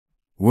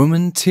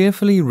Woman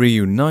tearfully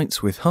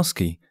reunites with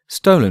Husky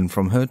stolen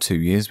from her 2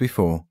 years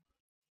before.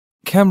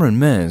 Cameron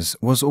Mares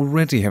was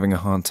already having a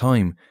hard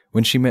time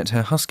when she met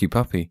her Husky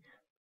puppy.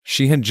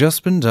 She had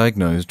just been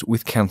diagnosed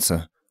with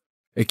cancer,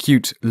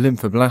 acute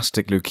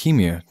lymphoblastic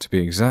leukemia to be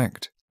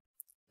exact.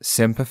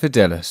 Semper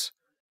Fidelis.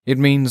 It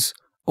means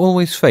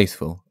always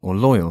faithful or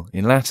loyal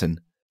in Latin,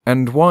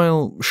 and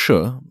while,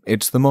 sure,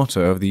 it's the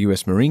motto of the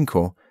US Marine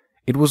Corps,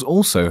 it was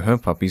also her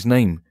puppy's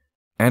name,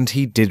 and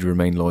he did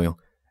remain loyal,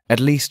 at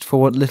least for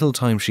what little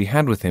time she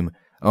had with him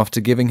after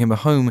giving him a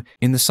home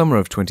in the summer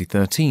of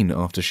 2013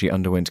 after she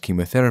underwent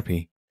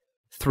chemotherapy.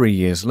 3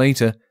 years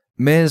later,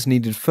 Mares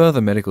needed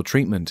further medical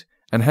treatment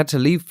and had to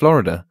leave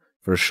Florida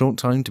for a short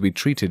time to be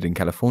treated in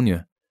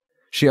California.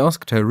 She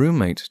asked her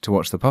roommate to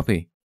watch the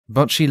puppy,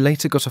 but she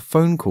later got a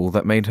phone call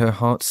that made her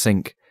heart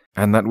sink,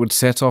 and that would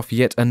set off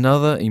yet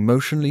another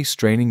emotionally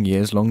straining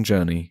years-long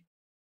journey.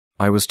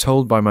 "I was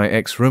told by my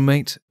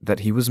ex-roommate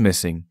that he was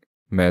missing,"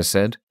 Mares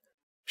said.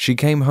 She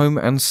came home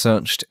and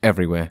searched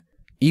everywhere.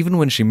 Even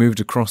when she moved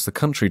across the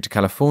country to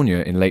California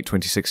in late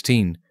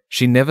 2016,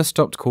 she never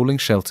stopped calling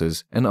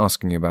shelters and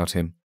asking about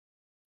him.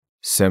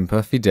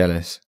 Semper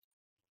Fidelis.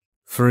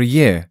 For a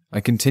year,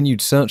 I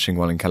continued searching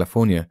while in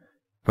California,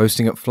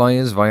 posting up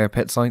flyers via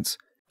pet sites,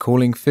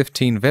 calling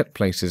 15 vet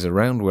places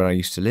around where I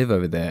used to live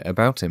over there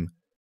about him,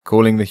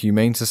 calling the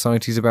humane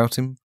societies about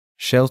him,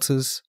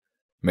 shelters,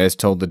 Mares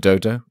told the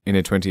Dodo in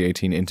a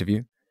 2018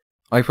 interview.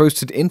 I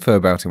posted info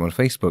about him on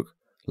Facebook,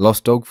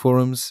 lost dog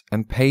forums,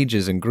 and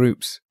pages and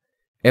groups.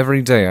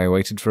 Every day I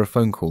waited for a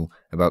phone call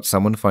about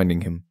someone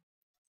finding him.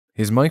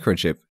 His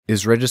microchip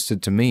is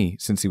registered to me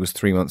since he was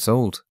 3 months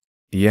old.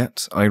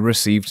 Yet I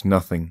received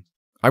nothing.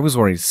 I was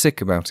worried sick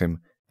about him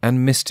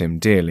and missed him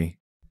dearly.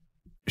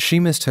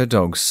 She missed her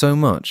dog so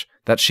much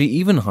that she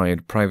even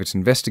hired private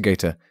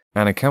investigator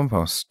Anna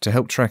Campos to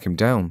help track him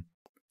down.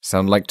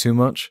 Sound like too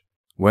much?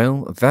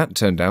 Well, that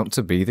turned out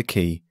to be the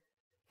key.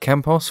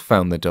 Campos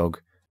found the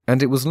dog,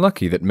 and it was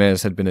lucky that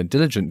Mares had been a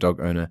diligent dog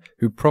owner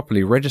who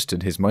properly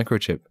registered his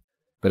microchip,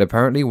 but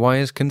apparently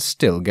wires can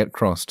still get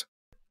crossed.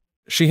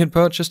 She had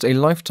purchased a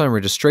lifetime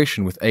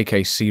registration with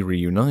AKC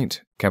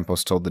Reunite,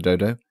 Campos told the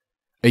Dodo.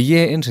 A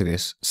year into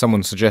this,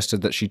 someone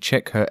suggested that she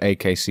check her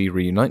AKC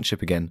Reunite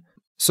chip again,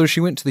 so she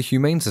went to the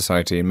Humane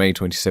Society in May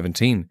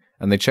 2017,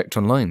 and they checked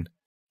online.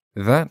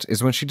 That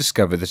is when she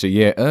discovered that a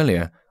year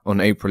earlier, on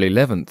April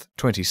 11th,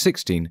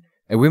 2016,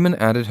 a woman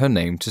added her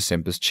name to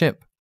Semper's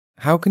chip.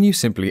 How can you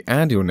simply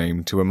add your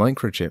name to a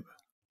microchip?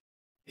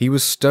 He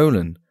was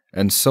stolen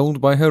and sold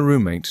by her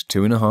roommate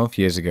 2.5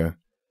 years ago.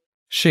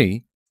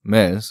 She,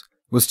 Mares,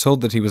 was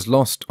told that he was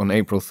lost on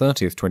April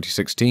 30th,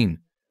 2016.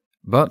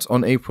 But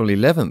on April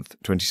 11th,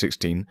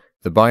 2016,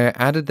 the buyer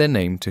added their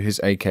name to his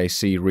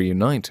AKC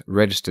Reunite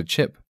registered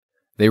chip.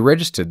 They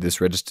registered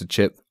this registered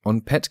chip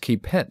on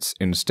Petkey Pets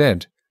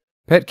instead.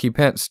 Petkey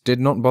Pets did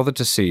not bother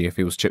to see if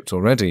he was chipped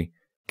already,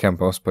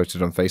 Campos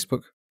posted on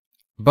Facebook.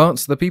 But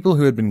the people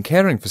who had been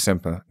caring for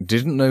Semper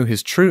didn't know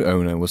his true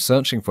owner was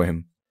searching for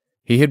him.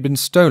 He had been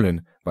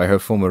stolen by her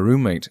former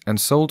roommate and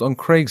sold on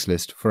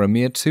Craigslist for a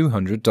mere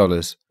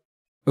 $200.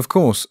 Of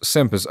course,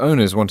 Semper's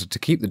owners wanted to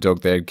keep the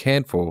dog they had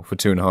cared for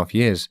 2.5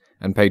 years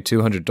and paid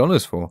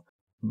 $200 for,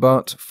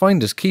 but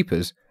finders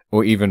keepers,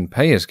 or even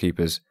payers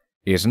keepers,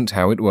 isn't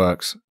how it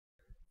works.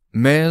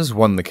 Mares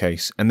won the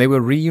case, and they were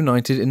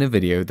reunited in a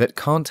video that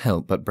can't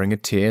help but bring a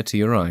tear to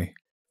your eye.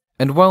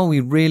 And while we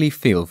really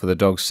feel for the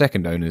dog's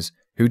second owners,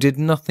 who did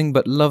nothing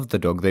but love the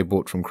dog they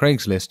bought from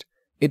Craigslist,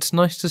 it's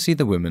nice to see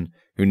the women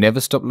who never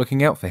stopped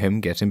looking out for him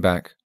get him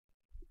back.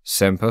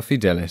 Semper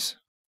Fidelis.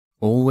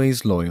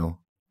 Always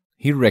loyal.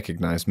 He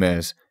recognized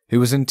Mares, who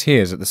was in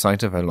tears at the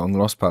sight of her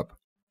long-lost pup.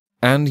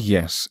 And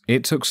yes,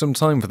 it took some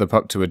time for the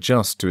pup to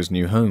adjust to his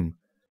new home.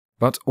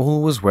 But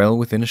all was well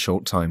within a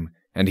short time,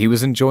 and he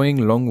was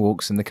enjoying long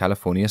walks in the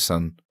California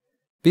sun.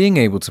 Being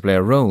able to play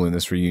a role in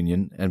this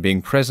reunion and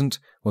being present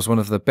was one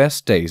of the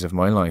best days of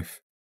my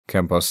life,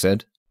 Campos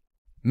said.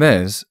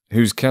 Mares,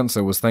 whose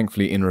cancer was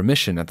thankfully in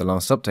remission at the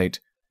last update,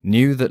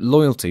 knew that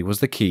loyalty was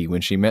the key when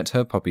she met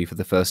her puppy for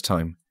the first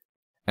time,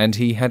 and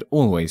he had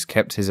always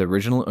kept his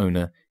original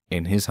owner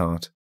in his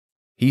heart.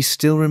 He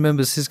still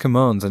remembers his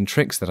commands and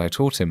tricks that I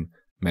taught him,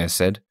 Mares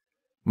said.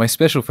 My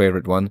special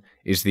favorite one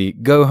is the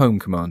go home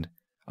command.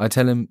 I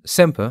tell him,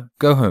 Semper,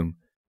 go home.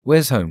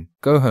 Where's home?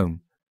 Go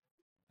home.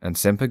 And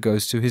Semper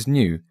goes to his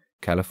new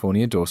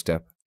California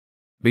doorstep.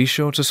 Be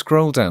sure to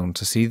scroll down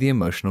to see the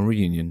emotional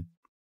reunion.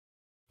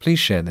 Please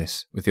share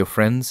this with your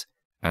friends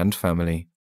and family.